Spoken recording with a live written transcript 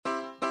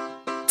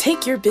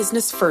Take your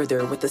business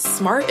further with the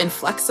smart and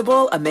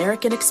flexible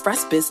American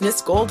Express Business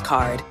Gold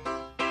Card.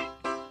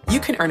 You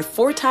can earn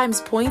 4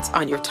 times points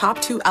on your top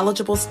 2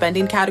 eligible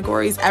spending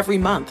categories every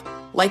month,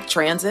 like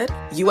transit,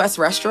 U.S.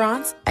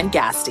 restaurants, and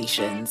gas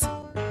stations.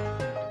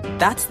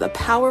 That's the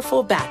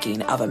powerful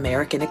backing of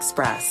American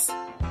Express.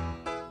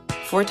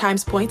 4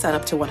 times points on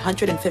up to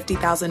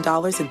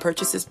 $150,000 in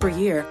purchases per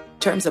year.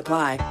 Terms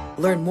apply.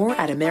 Learn more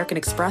at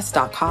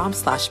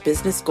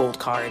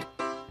americanexpress.com/businessgoldcard.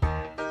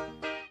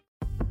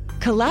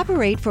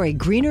 Collaborate for a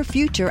greener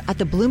future at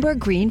the Bloomberg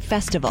Green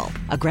Festival,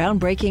 a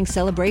groundbreaking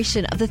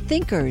celebration of the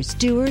thinkers,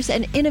 doers,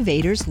 and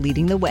innovators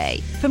leading the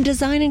way. From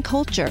design and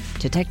culture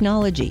to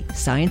technology,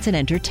 science, and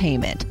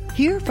entertainment.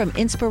 Hear from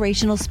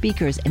inspirational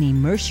speakers and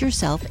immerse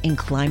yourself in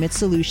climate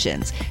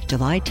solutions.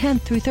 July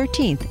 10th through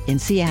 13th in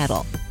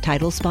Seattle.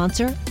 Title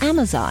sponsor,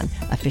 Amazon.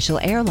 Official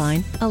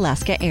airline,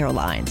 Alaska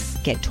Airlines.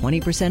 Get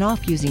 20%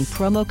 off using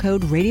promo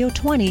code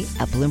radio20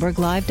 at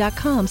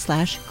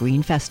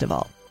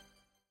bloomberglive.com/greenfestival.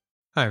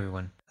 Hi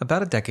everyone.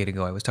 About a decade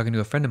ago, I was talking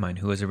to a friend of mine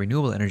who was a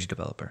renewable energy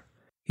developer.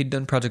 He'd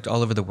done projects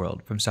all over the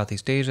world, from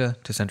Southeast Asia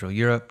to Central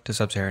Europe to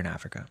Sub-Saharan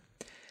Africa.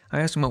 I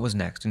asked him what was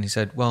next, and he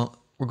said,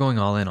 well, we're going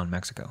all in on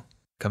Mexico.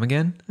 Come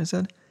again? I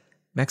said.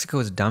 Mexico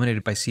is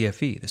dominated by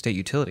CFE, the state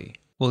utility.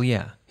 Well,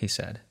 yeah, he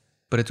said,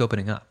 but it's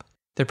opening up.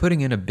 They're putting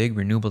in a big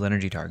renewable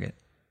energy target,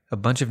 a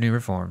bunch of new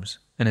reforms,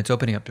 and it's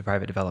opening up to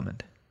private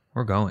development.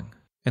 We're going.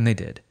 And they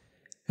did.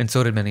 And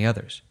so did many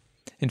others.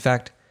 In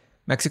fact,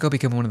 Mexico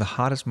became one of the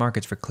hottest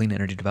markets for clean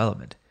energy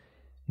development.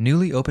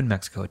 Newly opened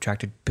Mexico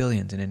attracted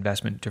billions in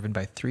investment driven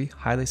by 3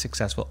 highly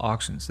successful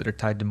auctions that are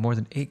tied to more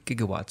than 8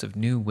 gigawatts of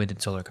new wind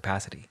and solar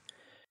capacity.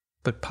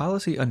 But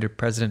policy under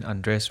President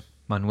Andrés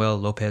Manuel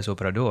López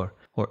Obrador,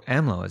 or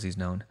AMLO as he's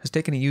known, has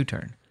taken a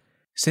U-turn.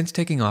 Since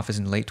taking office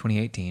in late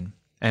 2018,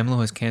 AMLO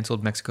has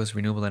canceled Mexico's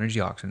renewable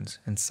energy auctions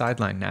and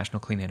sidelined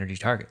national clean energy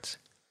targets.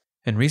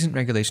 And recent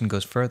regulation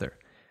goes further,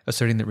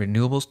 asserting that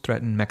renewables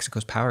threaten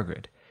Mexico's power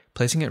grid,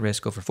 placing at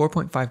risk over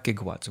 4.5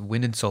 gigawatts of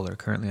wind and solar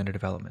currently under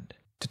development.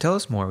 To tell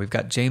us more, we've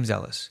got James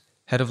Ellis,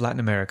 head of Latin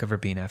America for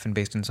BNEF and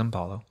based in São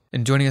Paulo.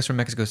 And joining us from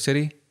Mexico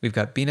City, we've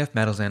got BNEF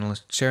metals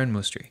analyst Sharon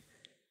Mustri.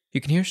 You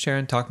can hear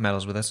Sharon talk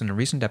metals with us in a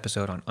recent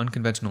episode on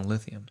unconventional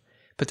lithium,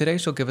 but today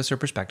she'll give us her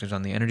perspectives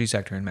on the energy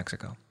sector in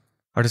Mexico.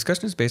 Our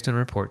discussion is based on a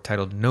report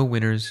titled No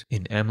Winners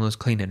in AMLO's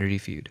Clean Energy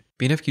Feud.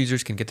 BNEF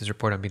users can get this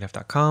report on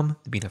BNEF.com,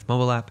 the BNEF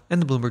mobile app,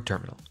 and the Bloomberg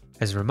terminal.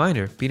 As a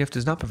reminder, BNEF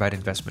does not provide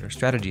investment or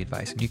strategy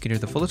advice, and you can hear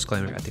the full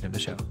disclaimer at the end of the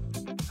show.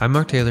 I'm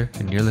Mark Taylor,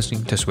 and you're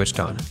listening to Switched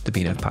On, the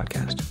BNEF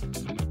podcast.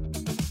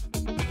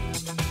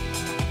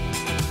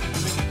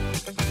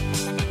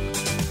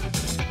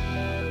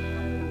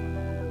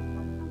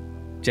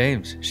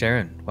 James,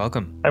 Sharon,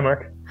 welcome. Hi,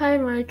 Mark. Hi,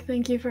 Mark.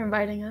 Thank you for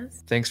inviting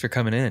us. Thanks for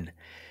coming in.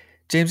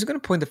 James, I'm going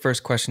to point the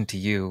first question to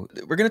you.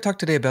 We're going to talk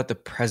today about the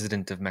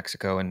president of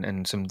Mexico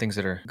and some things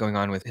that are going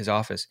on with his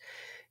office.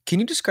 Can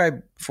you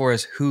describe for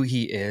us who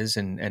he is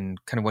and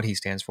kind of what he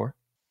stands for?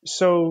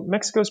 So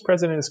Mexico's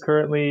president is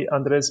currently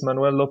Andrés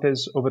Manuel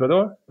López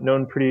Obrador,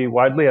 known pretty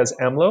widely as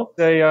AMLO.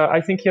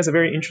 I think he has a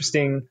very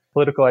interesting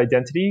political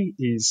identity.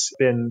 He's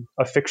been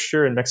a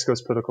fixture in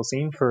Mexico's political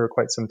scene for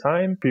quite some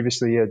time.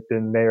 Previously, he had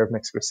been mayor of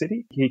Mexico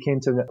City. He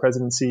came to the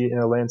presidency in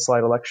a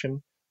landslide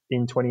election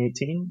in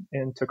 2018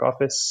 and took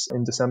office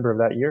in December of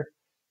that year,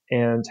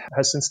 and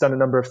has since done a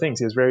number of things.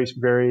 He has very,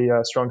 very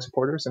strong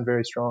supporters and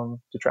very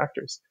strong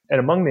detractors. And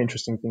among the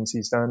interesting things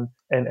he's done,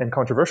 and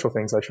controversial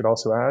things I should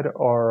also add,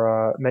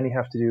 are many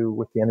have to do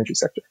with the energy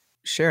sector.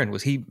 Sharon,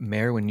 was he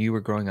mayor when you were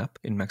growing up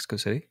in Mexico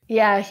City?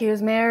 Yeah, he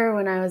was mayor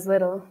when I was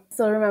little.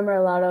 Still remember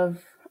a lot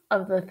of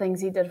the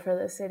things he did for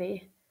the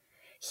city.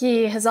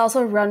 He has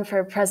also run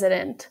for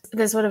president.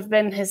 This would have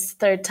been his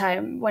 3rd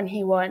time when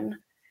he won.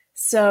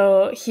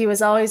 So he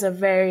was always a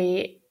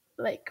very,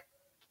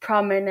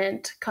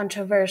 prominent,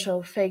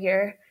 controversial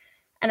figure.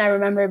 And I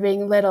remember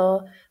being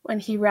little when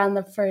he ran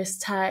the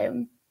first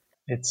time.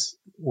 It's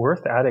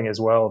worth adding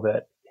as well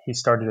that he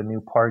started a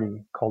new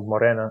party called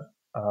Morena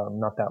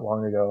not that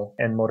long ago.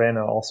 And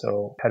Morena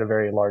also had a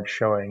very large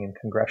showing in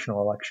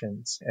congressional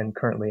elections and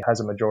currently has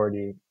a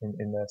majority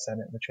in the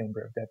Senate and the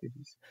Chamber of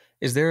Deputies.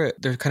 Is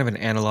there's kind of an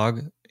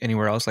analog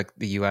anywhere else, like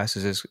the U.S.?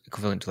 Is this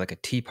equivalent to like a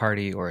Tea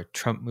Party or a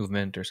Trump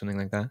movement or something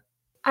like that?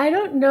 I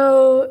don't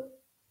know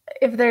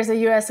if there's a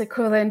U.S.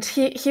 equivalent.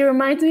 He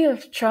reminds me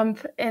of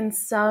Trump in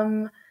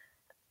some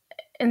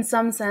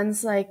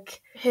sense.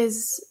 Like,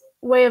 his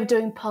way of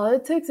doing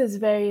politics is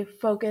very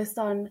focused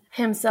on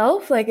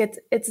himself. Like,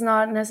 it's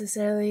not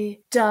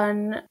necessarily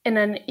done in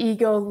an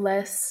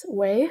ego-less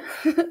way,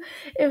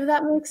 if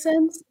that makes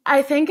sense.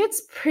 I think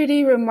it's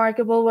pretty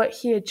remarkable what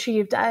he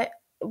achieved.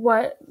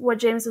 What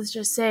James was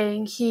just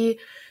saying. He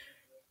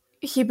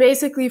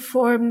basically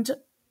formed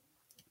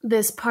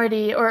this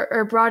party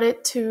or brought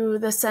it to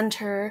the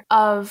center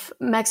of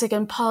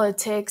Mexican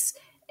politics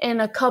in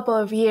a couple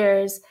of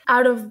years.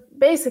 Out of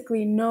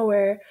basically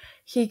nowhere,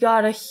 he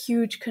got a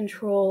huge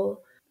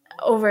control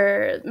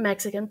over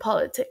Mexican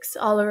politics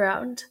all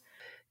around.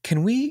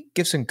 Can we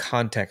give some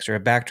context or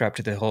a backdrop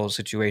to the whole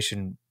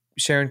situation,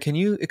 Sharon, can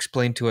you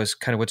explain to us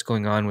kind of what's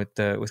going on with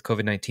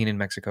COVID-19 in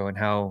Mexico and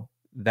how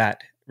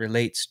that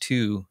relates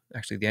to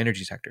actually the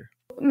energy sector?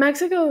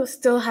 Mexico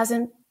still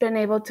hasn't been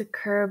able to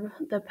curb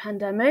the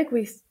pandemic.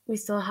 We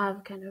still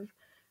have kind of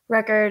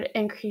record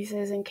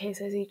increases in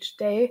cases each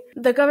day.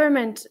 The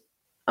government,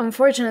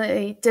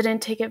 unfortunately, didn't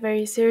take it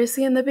very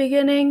seriously in the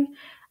beginning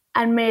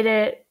and made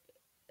it,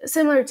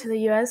 similar to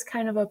the US,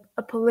 kind of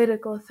a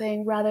political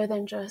thing rather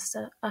than just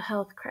a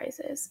health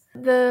crisis.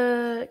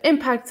 The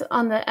impact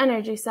on the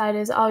energy side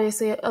is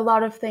obviously a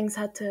lot of things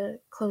had to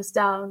close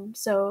down,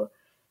 so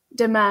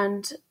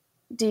demand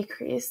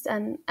decreased,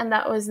 and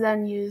that was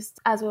then used,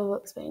 as we'll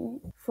explain,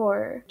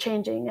 for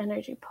changing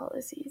energy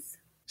policies.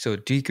 So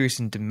decrease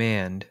in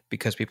demand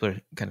because people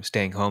are kind of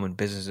staying home and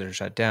businesses are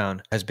shut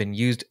down has been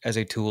used as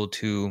a tool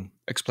to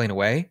explain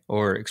away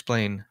or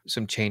explain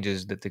some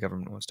changes that the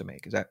government wants to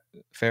make. Is that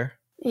fair?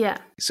 Yeah.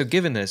 So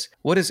given this,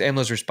 what has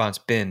AMLO's response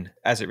been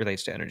as it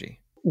relates to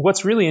energy?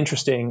 What's really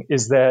interesting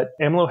is that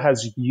AMLO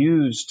has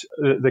used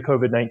the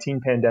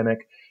COVID-19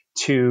 pandemic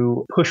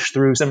to push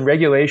through some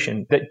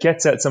regulation that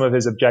gets at some of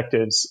his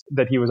objectives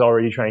that he was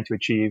already trying to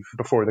achieve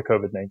before the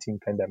COVID-19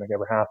 pandemic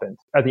ever happened.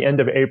 At the end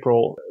of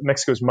April,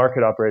 Mexico's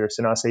market operator,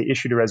 SENACE,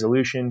 issued a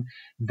resolution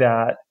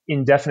that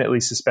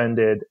indefinitely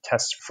suspended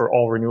tests for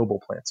all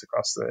renewable plants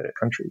across the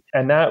country.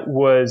 And that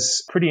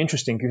was pretty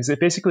interesting because it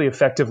basically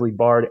effectively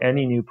barred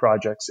any new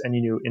projects,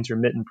 any new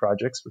intermittent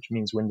projects, which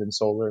means wind and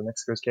solar in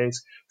Mexico's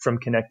case, from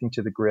connecting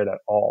to the grid at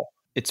all.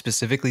 It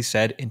specifically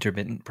said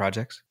intermittent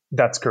projects?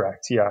 That's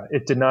correct, yeah.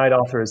 It denied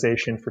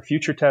authorization for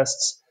future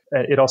tests.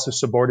 It also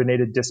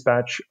subordinated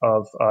dispatch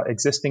of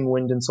existing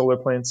wind and solar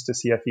plants to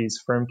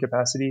CFE's firm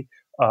capacity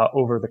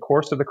over the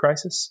course of the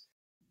crisis.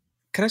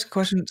 Can I ask a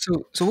question?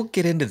 So we'll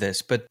get into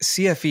this, but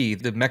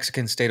CFE, the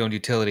Mexican state-owned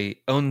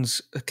utility,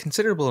 owns a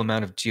considerable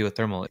amount of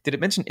geothermal. Did it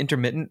mention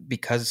intermittent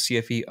because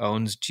CFE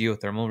owns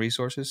geothermal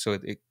resources, so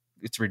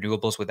it's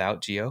renewables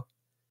without geo?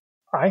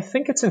 I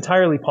think it's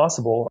entirely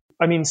possible.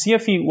 I mean,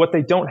 CFE, what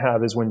they don't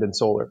have is wind and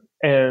solar.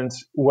 And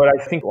what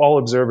I think all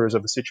observers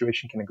of the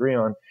situation can agree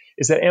on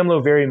is that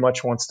AMLO very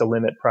much wants to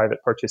limit private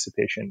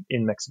participation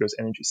in Mexico's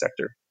energy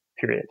sector,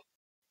 period.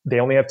 They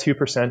only have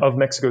 2% of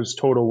Mexico's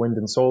total wind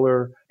and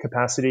solar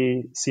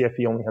capacity.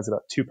 CFE only has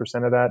about 2%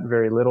 of that,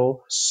 very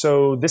little.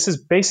 So this has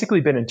basically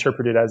been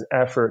interpreted as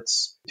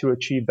efforts to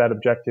achieve that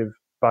objective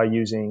by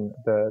using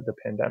the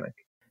pandemic.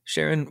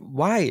 Sharon,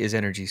 why is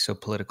energy so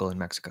political in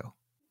Mexico?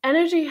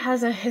 Energy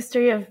has a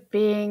history of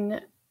being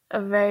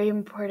a very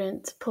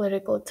important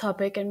political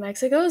topic in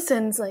Mexico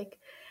since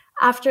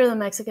after the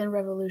Mexican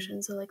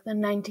Revolution, so the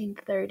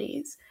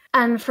 1930s.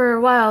 And for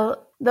a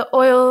while, the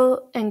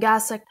oil and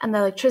gas sector and the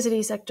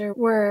electricity sector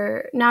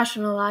were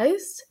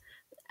nationalized.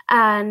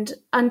 And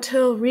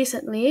until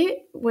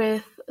recently,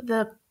 with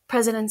the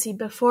presidency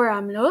before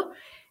AMLO,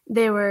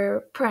 they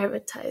were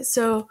privatized.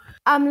 So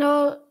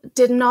AMLO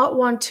did not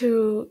want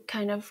to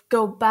kind of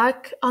go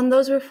back on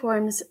those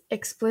reforms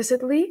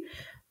explicitly,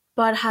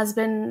 but has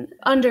been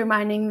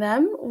undermining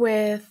them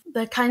with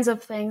the kinds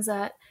of things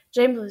that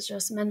James was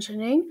just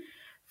mentioning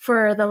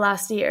for the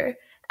last year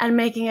and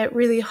making it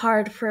really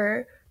hard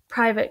for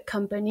private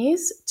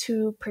companies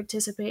to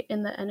participate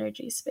in the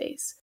energy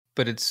space.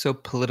 But it's so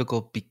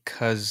political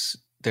because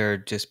there are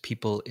just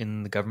people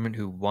in the government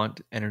who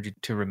want energy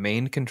to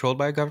remain controlled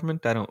by a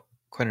government? I don't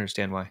quite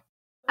understand why.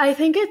 I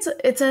think it's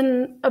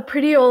a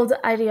pretty old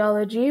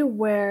ideology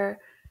where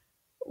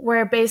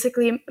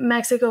basically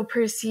Mexico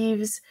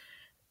perceives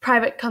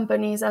private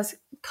companies as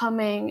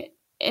coming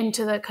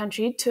into the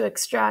country to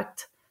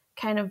extract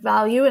kind of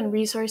value and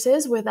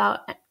resources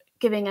without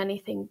giving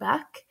anything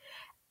back.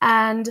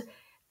 And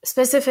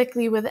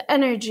specifically with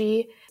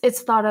energy,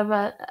 it's thought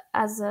of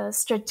as a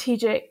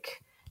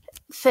strategic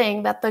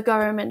thing that the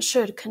government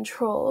should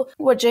control.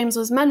 What James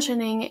was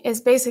mentioning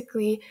is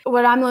basically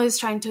what AMLO is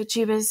trying to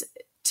achieve is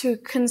to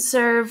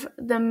conserve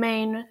the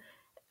main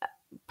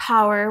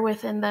power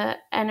within the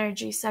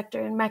energy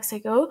sector in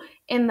Mexico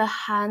in the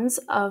hands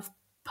of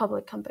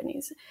public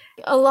companies.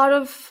 A lot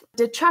of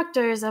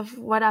detractors of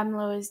what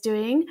AMLO is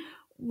doing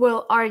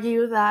will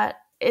argue that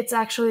it's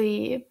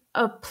actually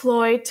a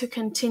ploy to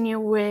continue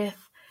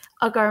with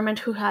a government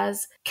who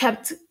has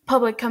kept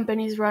public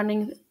companies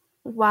running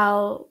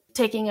while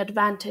taking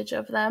advantage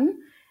of them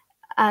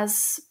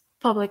as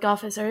public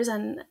officers,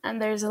 and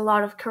there's a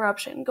lot of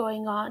corruption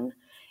going on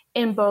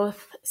in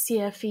both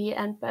CFE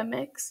and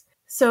Pemex.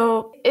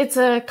 So it's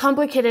a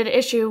complicated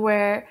issue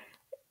where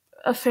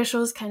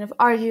officials kind of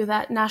argue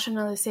that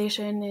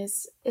nationalization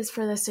is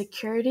for the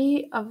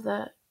security of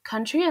the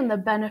country and the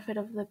benefit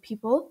of the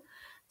people.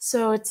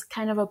 So it's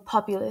kind of a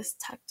populist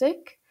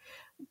tactic.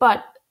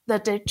 But the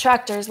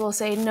detractors will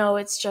say, no,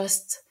 it's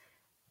just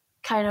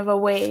kind of a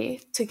way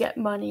to get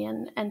money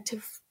and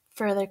to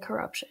further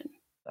corruption.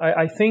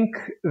 I think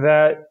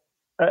that,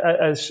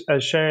 as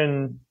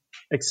Sharon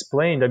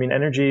explained, I mean,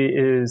 energy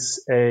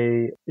is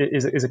a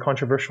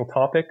controversial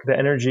topic.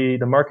 The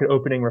market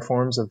opening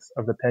reforms of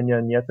the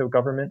Peña Nieto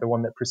government, the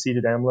one that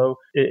preceded AMLO,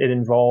 it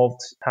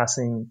involved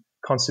passing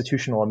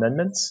constitutional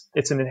amendments.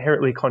 It's an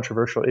inherently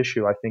controversial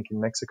issue, I think, in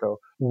Mexico.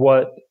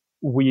 What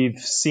we've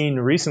seen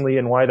recently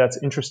and why that's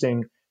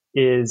interesting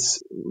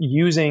is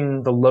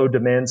using the low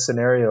demand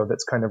scenario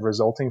that's kind of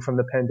resulting from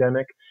the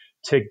pandemic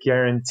to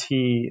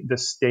guarantee the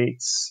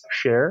state's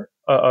share,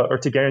 or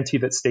to guarantee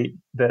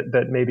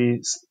that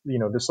maybe,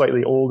 the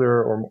slightly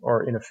older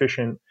or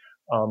inefficient,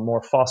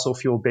 more fossil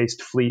fuel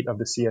based fleet of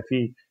the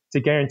CFE, to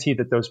guarantee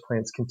that those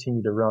plants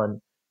continue to run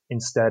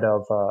instead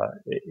of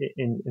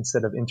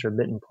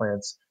intermittent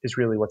plants is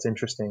really what's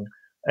interesting.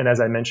 And as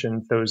I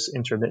mentioned, those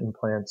intermittent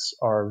plants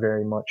are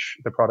very much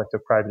the product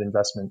of private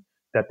investment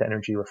that the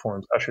energy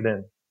reforms ushered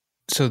in.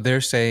 So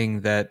they're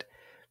saying that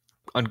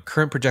on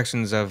current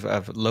projections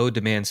of low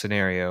demand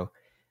scenario,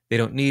 they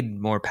don't need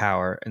more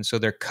power, and so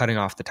they're cutting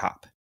off the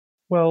top.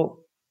 Well,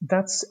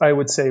 that's, I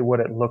would say, what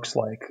it looks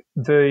like.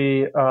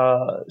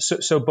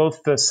 So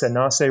both the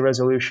SENACE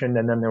resolution,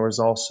 and then there was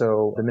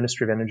also the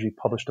Ministry of Energy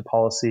published a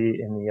policy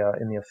in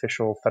the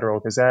official Federal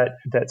Gazette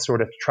that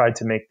sort of tried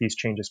to make these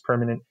changes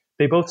permanent.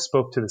 They both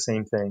spoke to the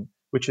same thing,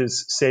 which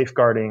is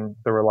safeguarding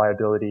the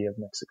reliability of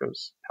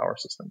Mexico's power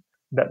system.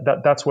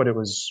 That's what it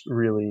was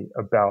really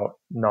about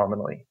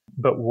nominally.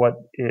 But what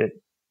it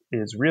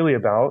is really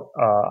about,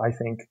 I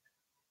think,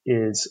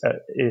 is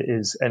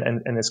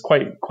and it's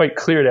quite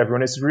clear to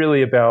everyone. It's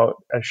really about,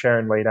 as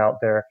Sharon laid out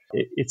there,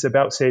 it's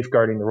about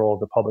safeguarding the role of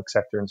the public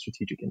sector in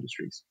strategic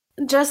industries.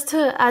 Just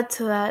to add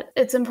to that,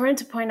 it's important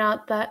to point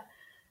out that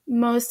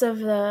most of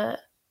the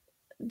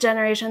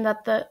generation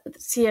that the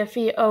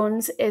CFE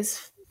owns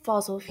is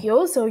fossil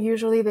fuel, so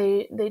usually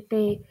they'd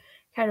be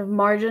kind of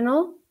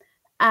marginal,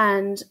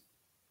 and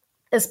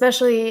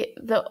especially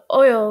the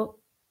oil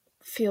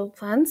field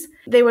plants,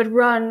 they would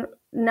run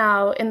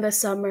now in the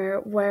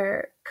summer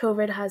where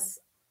COVID has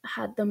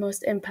had the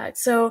most impact.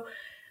 So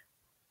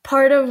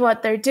part of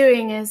what they're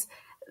doing is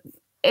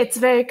it's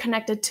very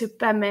connected to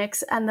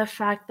Pemex and the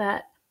fact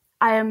that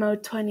IMO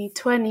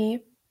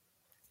 2020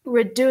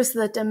 reduced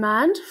the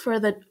demand for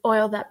the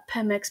oil that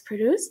Pemex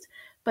produced,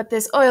 but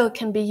this oil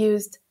can be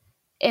used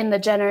in the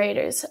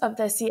generators of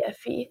the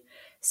CFE.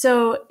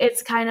 So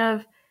it's kind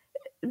of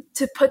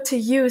to put to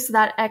use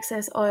that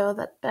excess oil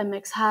that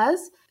Pemex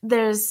has.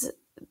 There's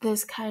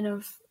this kind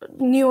of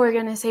new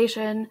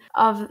organization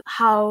of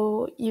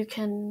how you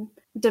can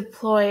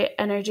deploy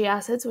energy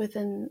assets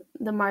within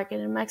the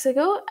market in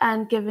Mexico,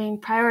 and giving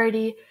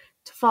priority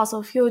to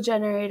fossil fuel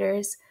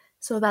generators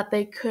so that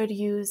they could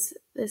use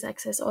this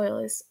excess oil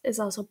is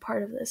also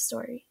part of this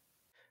story.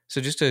 So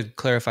just to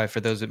clarify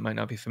for those that might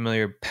not be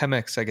familiar,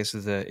 Pemex, I guess,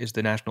 is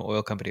the national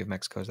oil company of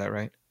Mexico. Is that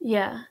right?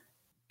 Yeah.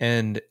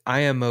 And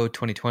IMO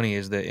 2020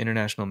 is the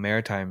International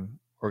Maritime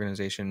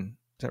Organization.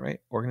 Is that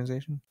right?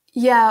 Organization?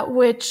 Yeah,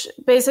 which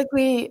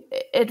basically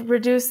it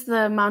reduced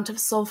the amount of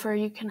sulfur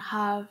you can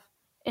have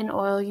in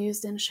oil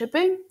used in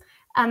shipping.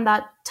 And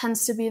that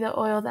tends to be the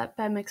oil that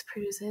Pemex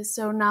produces.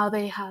 So now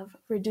they have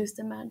reduced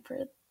demand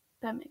for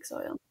Pemex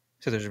oil.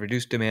 So there's a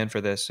reduced demand for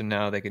this, and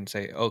now they can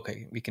say,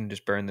 okay, we can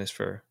just burn this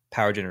for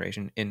power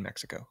generation in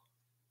Mexico.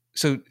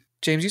 So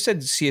James, you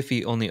said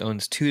CFE only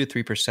owns 2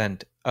 to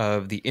 3%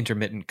 of the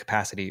intermittent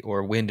capacity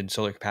or wind and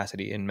solar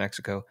capacity in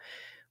Mexico.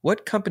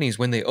 What companies,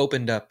 when they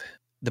opened up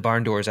the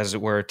barn doors, as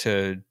it were,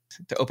 to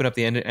open up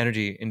the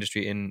energy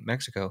industry in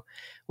Mexico,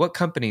 what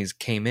companies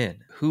came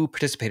in? Who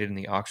participated in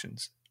the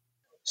auctions?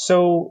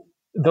 So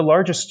the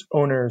largest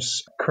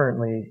owners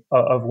currently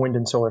of wind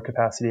and solar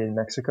capacity in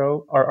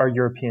Mexico are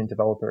European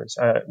developers.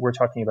 We're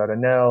talking about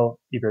Enel,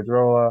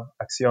 Iberdrola,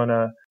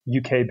 Acciona.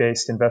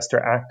 UK-based investor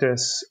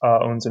Actis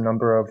owns a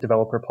number of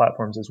developer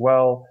platforms as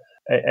well,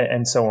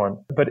 and so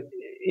on. But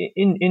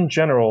in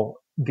general,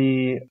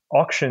 the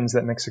auctions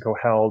that Mexico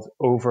held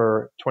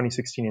over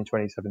 2016 and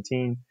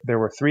 2017, there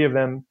were 3 of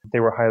them. They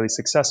were highly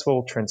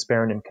successful,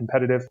 transparent, and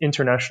competitive.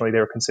 Internationally, they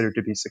were considered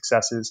to be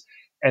successes,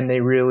 and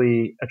they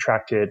really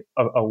attracted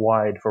a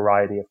wide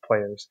variety of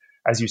players.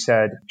 As you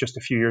said, just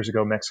a few years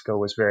ago, Mexico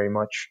was very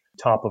much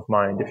top of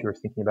mind if you were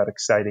thinking about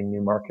exciting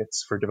new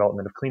markets for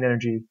development of clean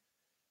energy.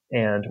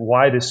 And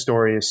why this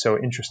story is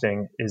so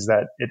interesting is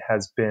that it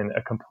has been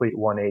a complete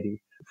 180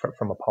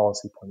 from a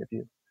policy point of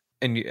view.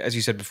 And as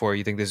you said before,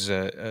 you think this is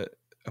a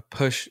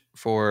push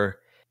for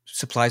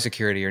supply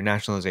security or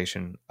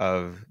nationalization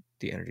of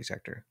the energy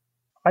sector?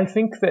 I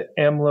think that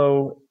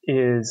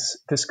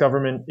this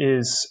government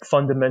is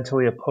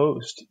fundamentally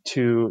opposed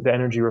to the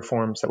energy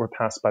reforms that were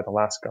passed by the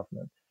last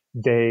government.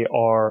 They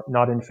are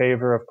not in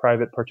favor of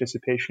private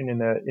participation in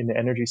the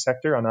energy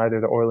sector on either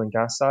the oil and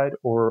gas side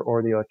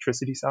or the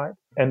electricity side.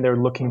 And they're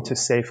looking to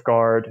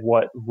safeguard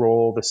what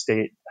role the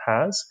state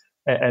has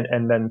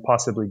and then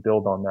possibly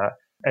build on that.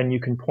 And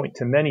you can point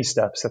to many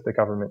steps that the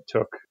government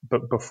took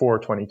before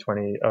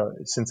 2020,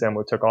 since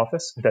AMLO took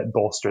office, that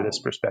bolster this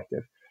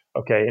perspective.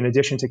 Okay, in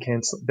addition to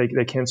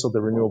they canceled the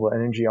renewable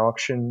energy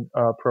auction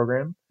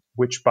program,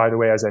 which, by the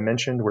way, as I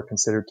mentioned, were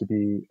considered to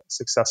be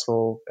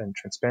successful and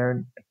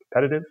transparent and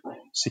competitive,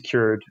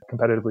 secured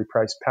competitively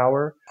priced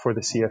power for the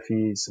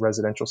CFE's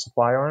residential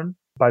supply arm.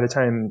 By the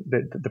time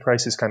the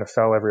prices kind of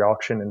fell every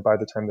auction, and by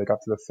the time they got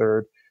to the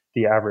third,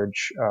 the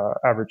average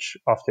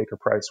off-taker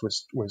price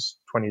was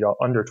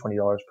under $20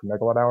 per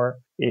megawatt hour.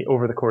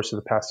 Over the course of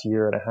the past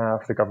year and a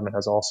half, the government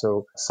has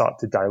also sought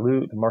to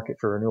dilute the market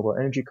for renewable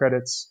energy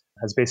credits,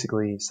 has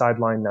basically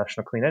sidelined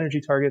national clean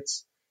energy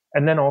targets,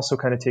 and then also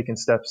kind of taken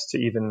steps to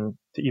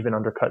even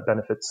undercut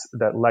benefits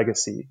that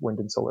legacy wind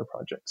and solar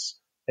projects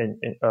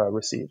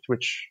received,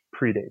 which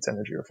predates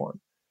energy reform.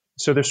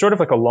 So there's sort of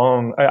like a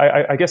long,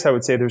 I guess I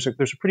would say there's a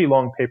pretty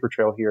long paper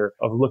trail here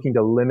of looking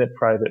to limit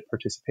private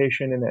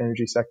participation in the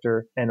energy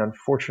sector. And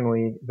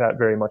unfortunately, that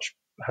very much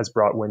has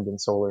brought wind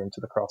and solar into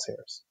the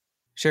crosshairs.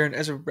 Sharon,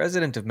 as a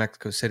resident of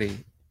Mexico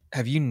City,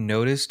 have you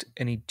noticed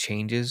any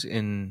changes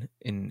in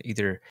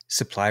either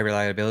supply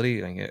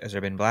reliability? Like, has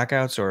there been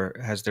blackouts,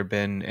 or has there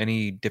been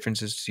any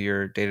differences to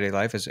your day-to-day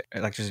life? Has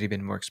electricity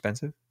been more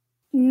expensive?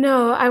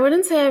 No, I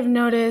wouldn't say I've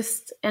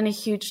noticed any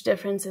huge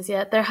differences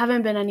yet. There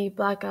haven't been any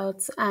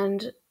blackouts,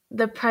 and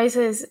the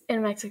prices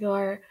in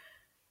Mexico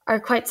are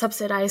quite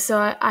subsidized,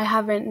 so I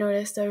haven't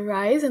noticed a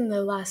rise in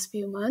the last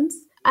few months.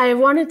 I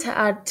wanted to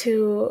add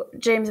to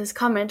James's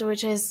comment,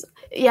 which is,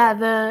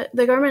 the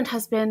government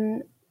has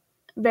been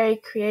very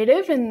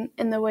creative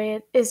in the way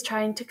it is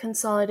trying to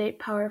consolidate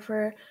power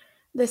for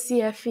the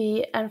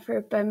CFE and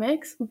for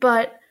Pemex,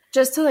 but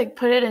just to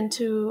put it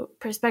into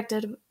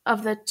perspective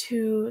of the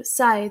two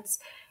sides,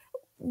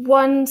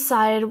 one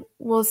side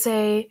will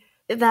say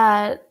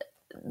that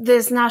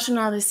this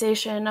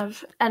nationalization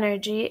of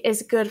energy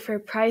is good for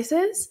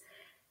prices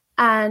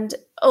and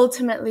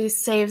ultimately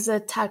saves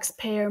the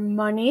taxpayer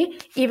money,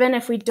 even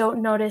if we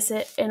don't notice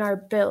it in our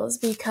bills,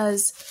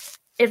 because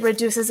it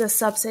reduces the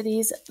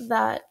subsidies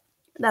that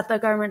the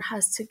government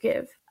has to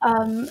give.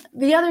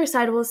 The other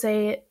side will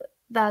say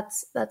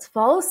that's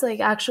false.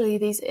 Actually,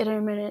 these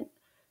intermittent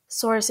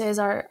sources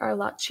are a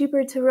lot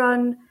cheaper to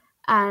run,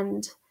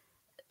 and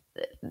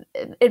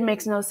it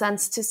makes no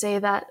sense to say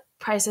that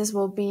prices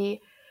will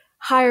be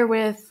higher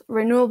with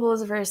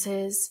renewables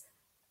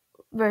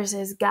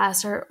versus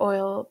gas or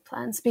oil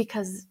plants,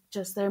 because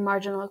just their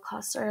marginal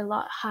costs are a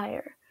lot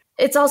higher.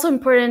 It's also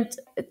important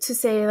to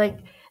say,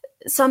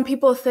 some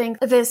people think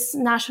this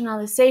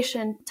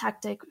nationalization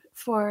tactic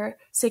for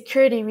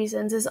security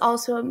reasons is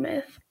also a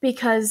myth,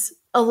 because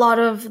a lot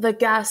of the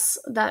gas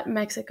that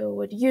Mexico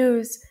would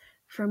use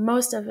for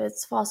most of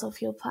its fossil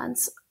fuel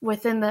plants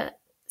within the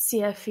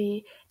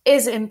CFE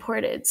is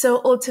imported. So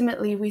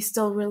ultimately, we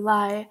still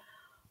rely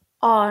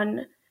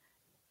on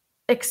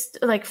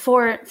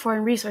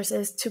foreign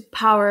resources to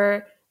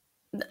power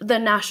the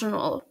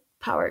national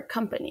power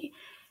company.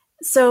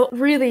 So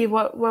really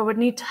what would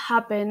need to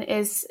happen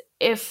is,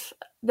 if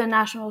the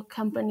national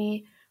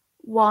company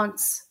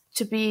wants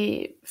to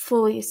be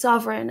fully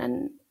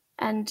sovereign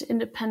and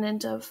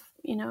independent of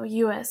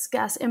U.S.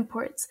 gas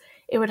imports,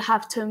 it would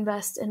have to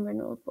invest in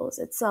renewables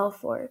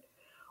itself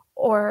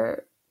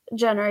or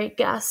generate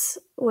gas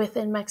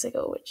within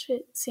Mexico, which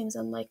it seems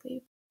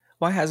unlikely.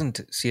 Why hasn't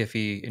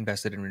CFE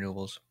invested in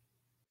renewables?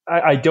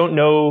 I don't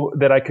know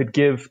that I could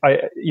give,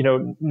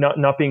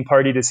 not being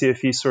party to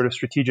CFE's sort of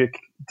strategic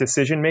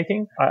decision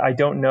making, I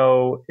don't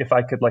know if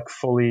I could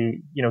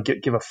fully,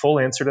 give a full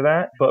answer to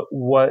that. But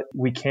what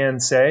we can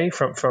say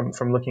from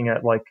looking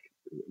at,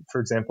 for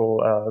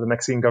example, the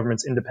Mexican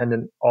government's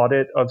independent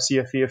audit of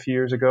CFE a few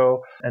years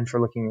ago, and for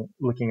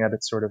looking at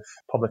its sort of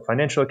public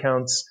financial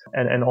accounts,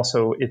 and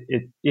also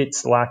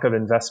its lack of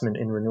investment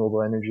in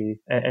renewable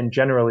energy and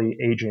generally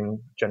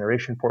aging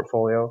generation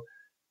portfolio,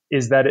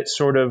 is that it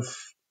sort of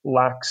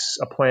lacks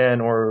a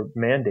plan or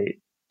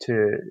mandate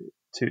to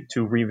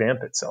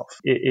revamp itself.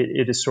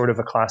 It is sort of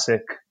a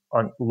classic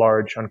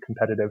large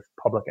uncompetitive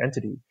public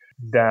entity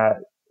that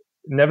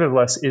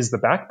nevertheless is the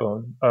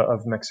backbone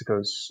of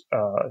Mexico's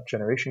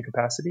generation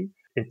capacity.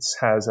 It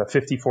has a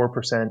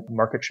 54%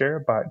 market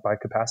share by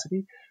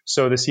capacity.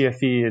 So the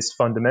CFE is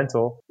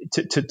fundamental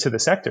to the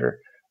sector,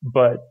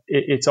 but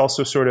it's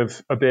also sort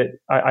of a bit,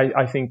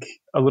 I think,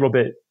 a little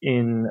bit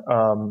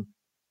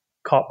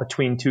caught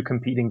between two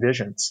competing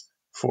visions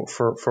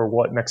for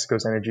what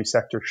Mexico's energy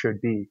sector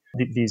should be.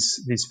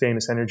 These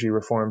famous energy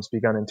reforms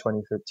begun in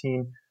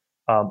 2013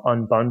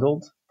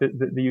 unbundled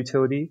the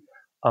utility.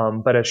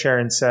 But as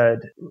Sharon said,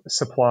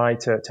 supply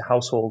to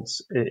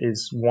households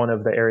is one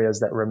of the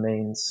areas that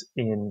remains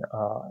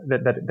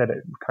that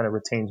it kind of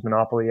retains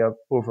monopoly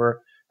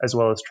over, as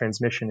well as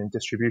transmission and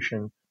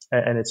distribution.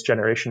 And its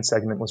generation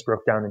segment was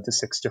broke down into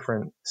six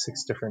different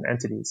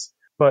entities.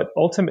 But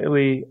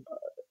ultimately,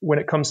 when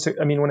it comes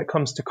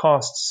to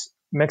costs,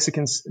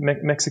 Mexican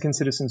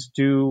citizens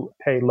do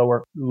pay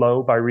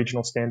low by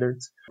regional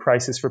standards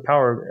prices for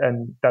power,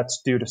 and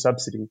that's due to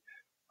subsidy.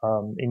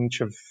 In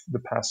each of the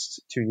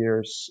past 2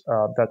 years,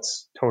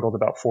 that's totaled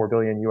about $4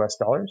 billion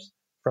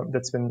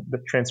that's been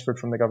transferred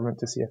from the government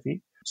to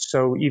CFE.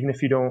 So even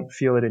if you don't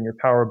feel it in your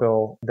power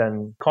bill,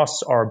 then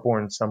costs are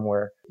borne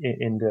somewhere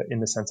in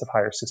the sense of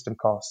higher system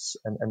costs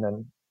and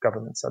then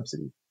government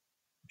subsidy,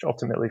 which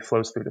ultimately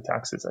flows through to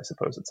taxes, I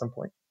suppose, at some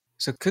point.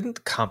 So couldn't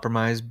the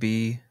compromise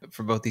be,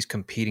 for both these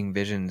competing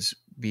visions,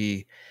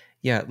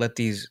 let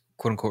these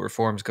quote unquote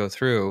reforms go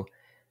through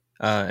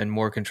and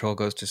more control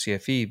goes to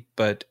CFE,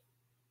 but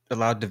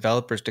allowed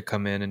developers to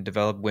come in and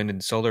develop wind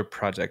and solar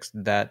projects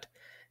that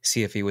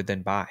CFE would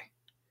then buy,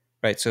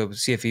 right? So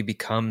CFE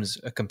becomes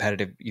a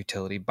competitive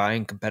utility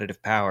buying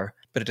competitive power,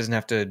 but it doesn't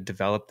have to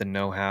develop the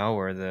know-how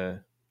or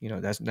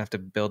doesn't have to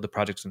build the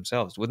projects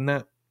themselves. Wouldn't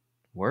that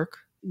work?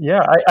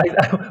 Yeah,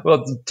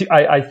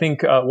 I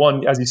think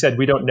one, as you said,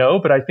 we don't know,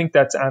 but I think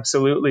that's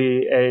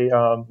absolutely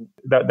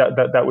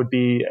that would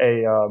be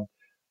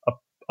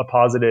a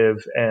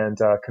positive and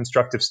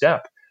constructive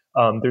step.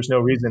 There's no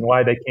reason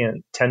why they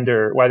couldn't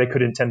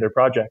tender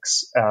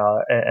projects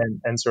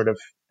and sort of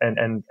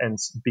and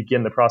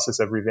begin the process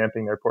of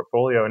revamping their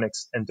portfolio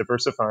and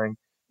diversifying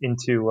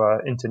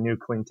into new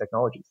clean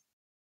technologies.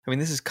 I mean,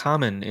 this is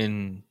common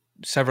in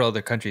several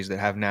other countries that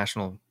have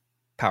national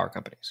power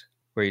companies,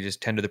 where you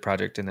just tender the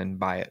project and then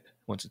buy it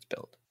once it's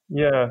built.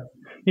 Yeah.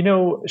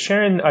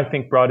 Sharon, I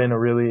think, brought in a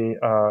really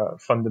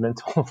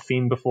fundamental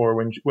theme before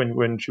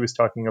when she was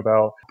talking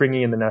about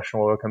bringing in the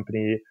National Oil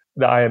Company,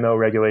 the IMO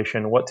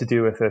regulation, what to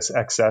do with this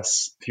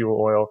excess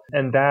fuel oil.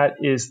 And that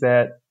is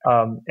that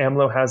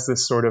AMLO has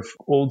this sort of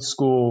old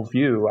school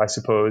view, I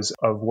suppose,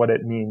 of what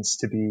it means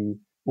to be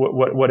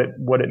what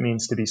it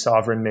means to be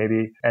sovereign,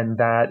 maybe. And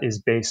that is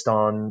based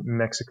on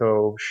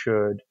Mexico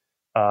should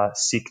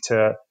seek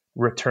to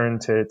return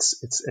to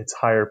its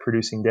higher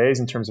producing days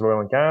in terms of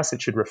oil and gas.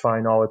 It should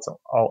refine all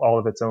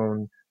of its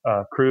own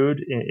crude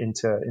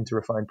into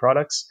refined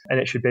products, and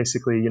it should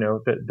basically,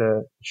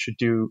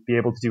 be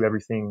able to do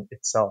everything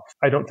itself.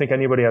 I don't think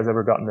anybody has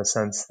ever gotten the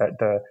sense that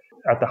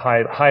at the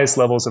highest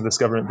levels of this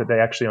government that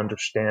they actually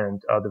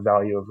understand the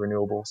value of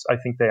renewables. I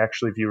think they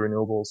actually view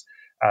renewables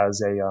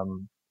as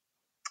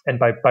and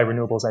by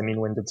renewables I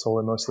mean wind and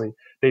solar mostly.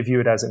 They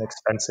view it as an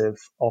expensive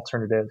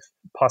alternative,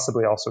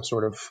 possibly also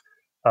sort of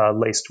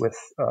laced with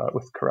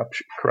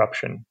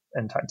corruption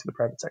and tied to the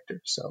private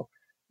sector. So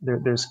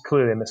there's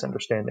clearly a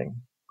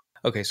misunderstanding.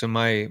 Okay, so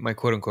my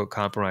quote unquote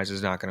compromise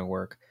is not going to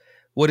work.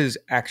 What is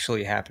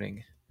actually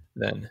happening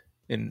then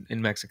in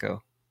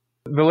Mexico?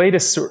 The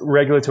latest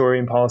regulatory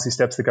and policy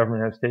steps the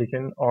government has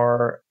taken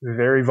are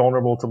very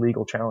vulnerable to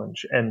legal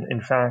challenge. And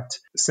in fact,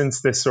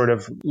 since this sort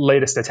of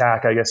latest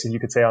attack, I guess you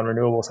could say, on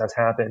renewables has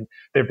happened,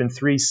 there have been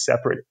 3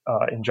 separate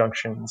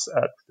injunctions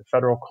at the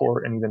federal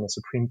court and even the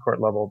Supreme Court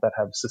level that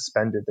have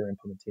suspended their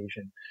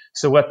implementation.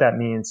 So what that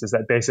means is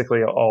that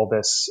basically all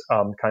this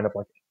kind of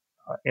like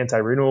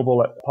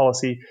anti-renewable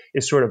policy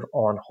is sort of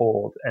on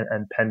hold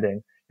and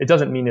pending. It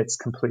doesn't mean it's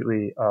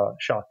completely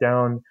shot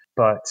down,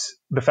 but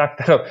the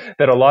fact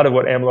that a lot of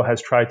what AMLO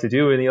has tried to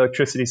do in the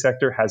electricity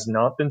sector has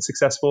not been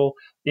successful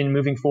in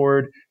moving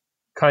forward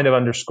kind of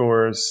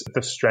underscores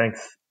the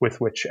strength with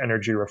which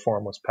energy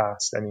reform was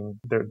passed. I mean,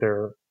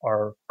 there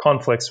are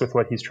conflicts with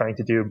what he's trying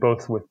to do,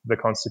 both with the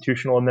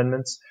constitutional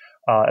amendments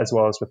as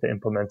well as with the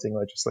implementing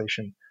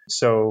legislation.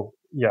 So,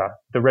 yeah,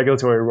 the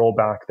regulatory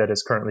rollback that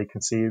is currently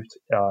conceived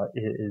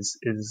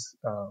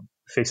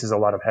faces a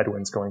lot of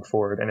headwinds going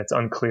forward, and it's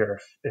unclear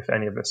if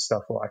any of this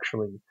stuff will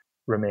actually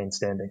remain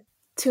standing.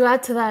 To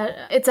add to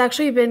that, it's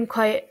actually been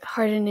quite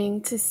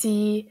heartening to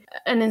see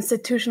an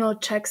institutional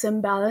checks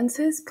and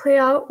balances play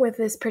out with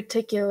this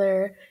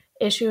particular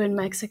issue in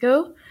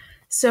Mexico.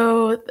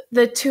 So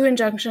the 2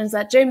 injunctions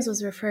that James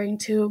was referring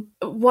to,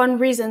 one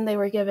reason they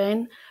were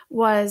given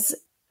was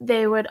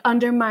they would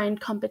undermine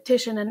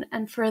competition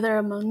and further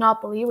a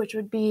monopoly, which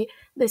would be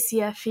the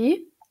CFE.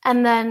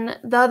 And then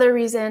the other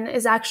reason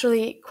is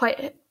actually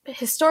quite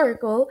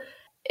historical.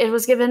 It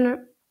was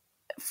given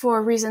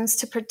for reasons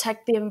to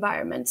protect the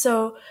environment.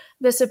 So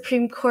the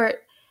Supreme Court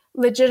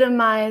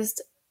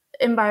legitimized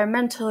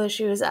environmental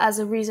issues as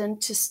a reason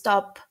to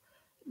stop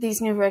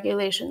these new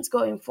regulations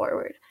going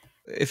forward.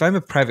 If I'm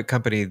a private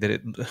company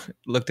that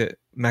looked at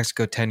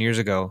Mexico 10 years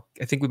ago,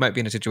 I think we might be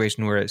in a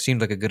situation where it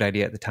seemed like a good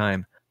idea at the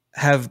time.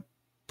 Have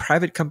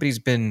private companies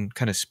been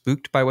kind of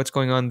spooked by what's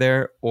going on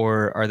there,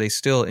 or are they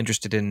still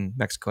interested in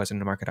Mexico as a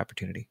market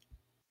opportunity?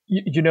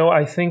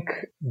 I think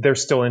they're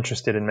still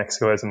interested in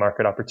Mexico as a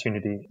market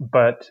opportunity,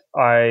 but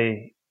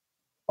I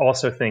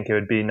also think it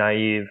would be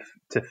naive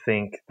to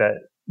think that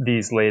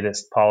these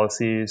latest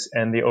policies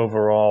and the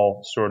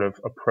overall sort of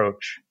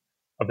approach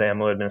of the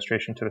AMLO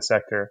administration to the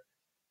sector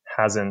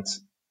hasn't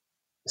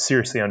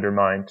seriously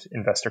undermined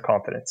investor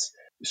confidence.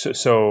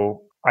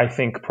 So I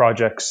think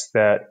projects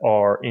that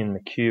are in the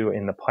queue,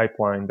 in the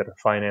pipeline, that are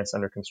financed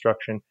under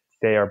construction,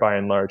 they are by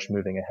and large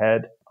moving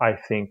ahead. I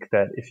think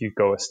that if you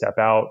go a step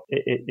out,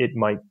 it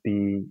might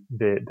be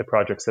the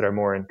projects that are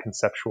more in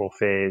conceptual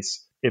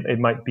phase. It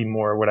might be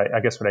more what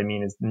I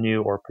mean is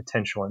new or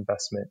potential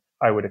investment.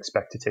 I would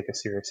expect to take a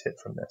serious hit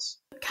from this.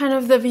 Kind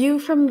of the view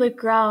from the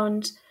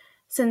ground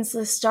since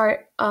the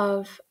start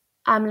of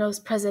AMLO's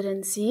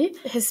presidency,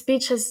 his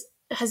speech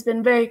has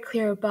been very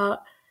clear about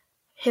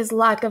his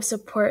lack of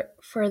support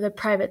for the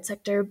private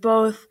sector,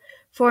 both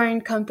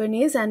foreign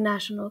companies and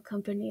national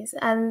companies.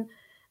 And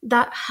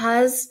that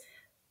has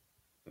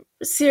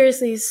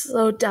seriously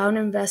slowed down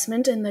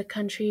investment in the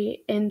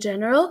country in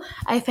general.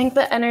 I think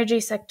the energy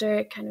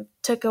sector kind of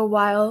took a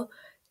while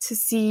to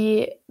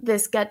see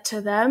this get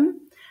to them.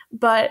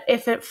 But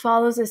if it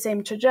follows the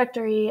same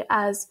trajectory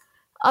as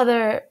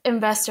other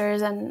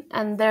investors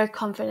and their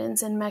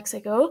confidence in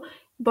Mexico,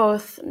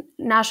 both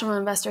national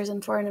investors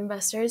and foreign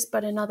investors,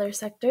 but in other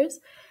sectors,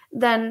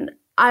 then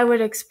I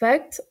would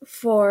expect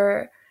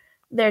for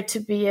there to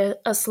be a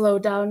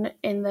slowdown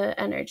in the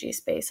energy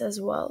space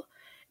as well.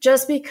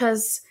 Just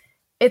because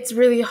it's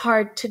really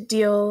hard to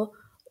deal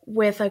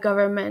with a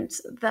government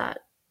that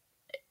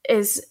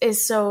is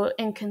so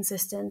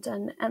inconsistent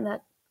and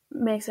that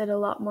makes it a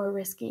lot more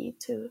risky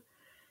to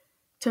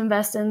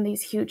invest in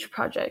these huge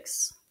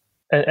projects.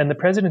 And the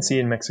presidency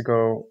in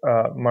Mexico,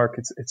 Mark,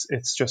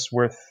 it's just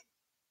worth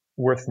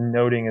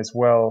noting as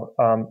well.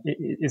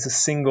 It is a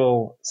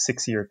single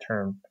 6-year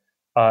term,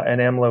 and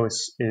AMLO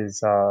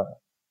is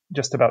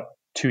just about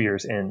 2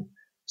 years in.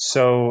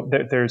 So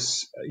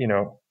there's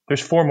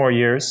 4 more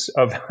years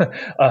of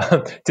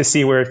to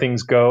see where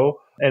things go,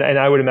 and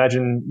I would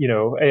imagine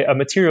a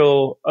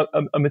material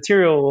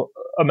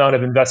amount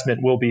of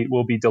investment will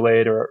be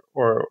delayed,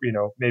 or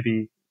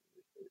maybe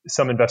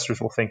some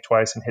investors will think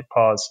twice and hit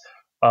pause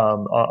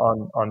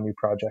on new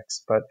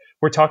projects. But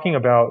we're talking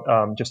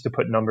about, just to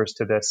put numbers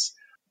to this,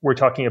 we're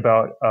talking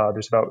about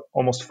there's about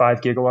almost 5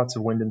 gigawatts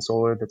of wind and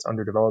solar that's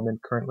under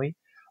development currently.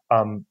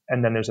 And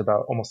then there's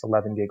about almost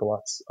 11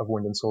 gigawatts of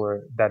wind and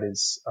solar that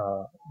is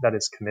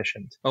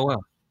commissioned. Oh,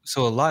 wow.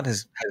 So a lot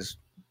has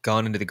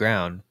gone into the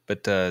ground,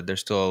 but there's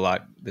still a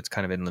lot that's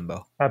kind of in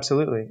limbo.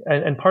 Absolutely.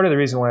 And part of the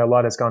reason why a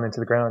lot has gone into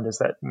the ground is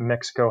that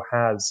Mexico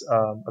has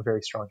a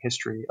very strong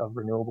history of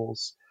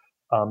renewables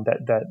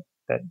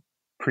that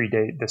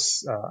predate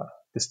this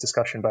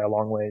discussion by a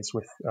long ways.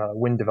 With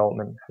wind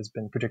development has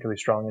been particularly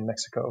strong in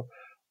Mexico,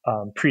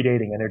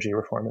 predating energy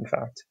reform, in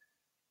fact.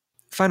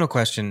 Final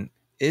question.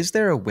 Is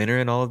there a winner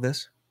in all of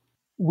this?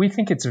 We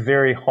think it's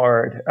very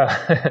hard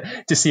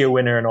to see a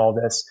winner in all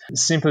this,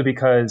 simply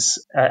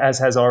because, as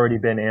has already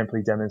been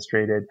amply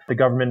demonstrated, the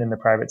government and the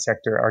private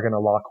sector are going to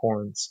lock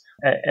horns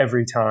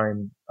every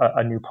time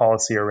a new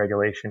policy or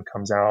regulation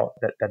comes out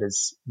that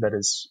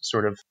is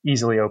sort of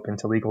easily open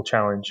to legal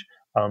challenge,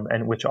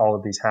 and which all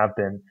of these have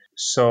been.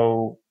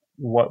 So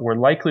what we're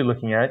likely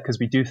looking at, because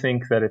we do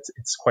think that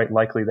it's quite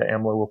likely that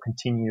AMLO will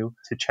continue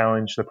to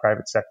challenge the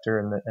private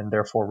sector and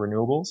therefore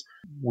renewables,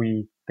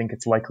 we think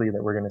it's likely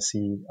that we're going to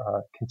see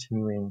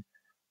continuing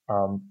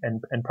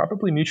and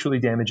probably mutually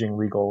damaging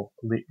legal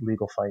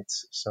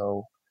fights.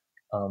 So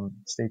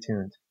stay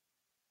tuned.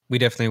 We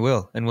definitely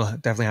will, and we'll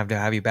definitely have to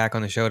have you back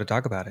on the show to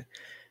talk about it.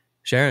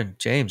 Sharon,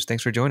 James,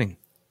 thanks for joining.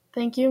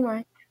 Thank you,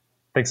 Mark.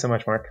 Thanks so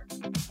much, Mark.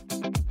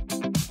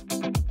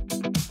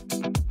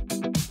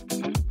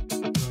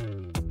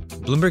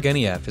 Bloomberg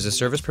NEF is a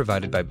service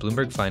provided by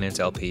Bloomberg Finance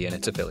LP and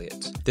its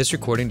affiliates. This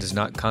recording does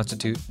not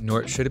constitute,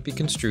 nor should it be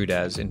construed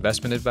as,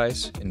 investment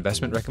advice,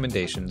 investment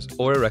recommendations,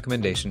 or a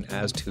recommendation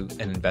as to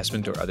an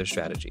investment or other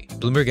strategy.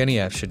 Bloomberg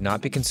NEF should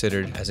not be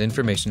considered as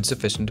information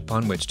sufficient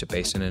upon which to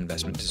base an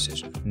investment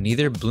decision.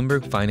 Neither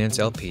Bloomberg Finance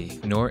LP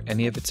nor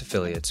any of its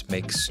affiliates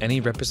makes any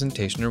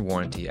representation or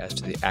warranty as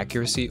to the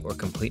accuracy or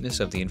completeness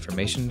of the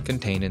information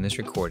contained in this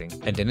recording,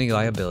 and any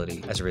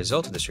liability as a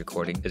result of this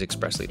recording is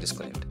expressly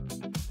disclaimed.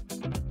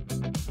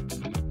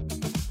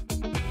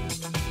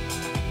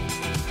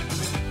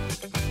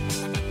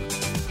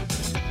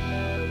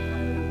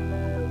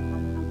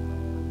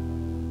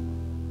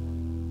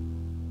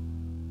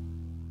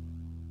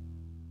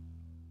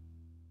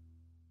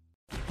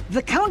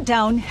 The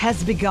countdown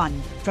has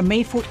begun. From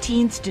May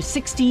 14th to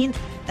 16th,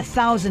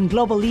 1,000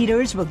 global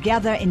leaders will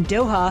gather in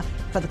Doha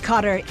for the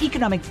Qatar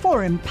Economic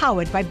Forum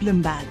powered by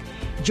Bloomberg.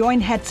 Join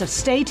heads of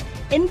state,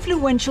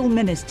 influential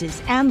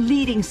ministers, and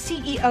leading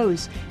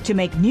CEOs to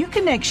make new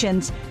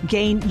connections,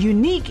 gain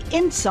unique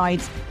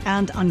insights,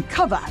 and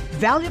uncover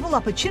valuable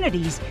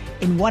opportunities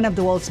in one of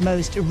the world's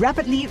most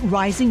rapidly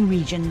rising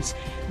regions.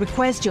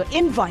 Request your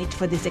invite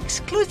for this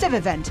exclusive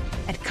event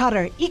at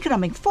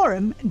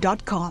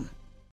QatarEconomicForum.com.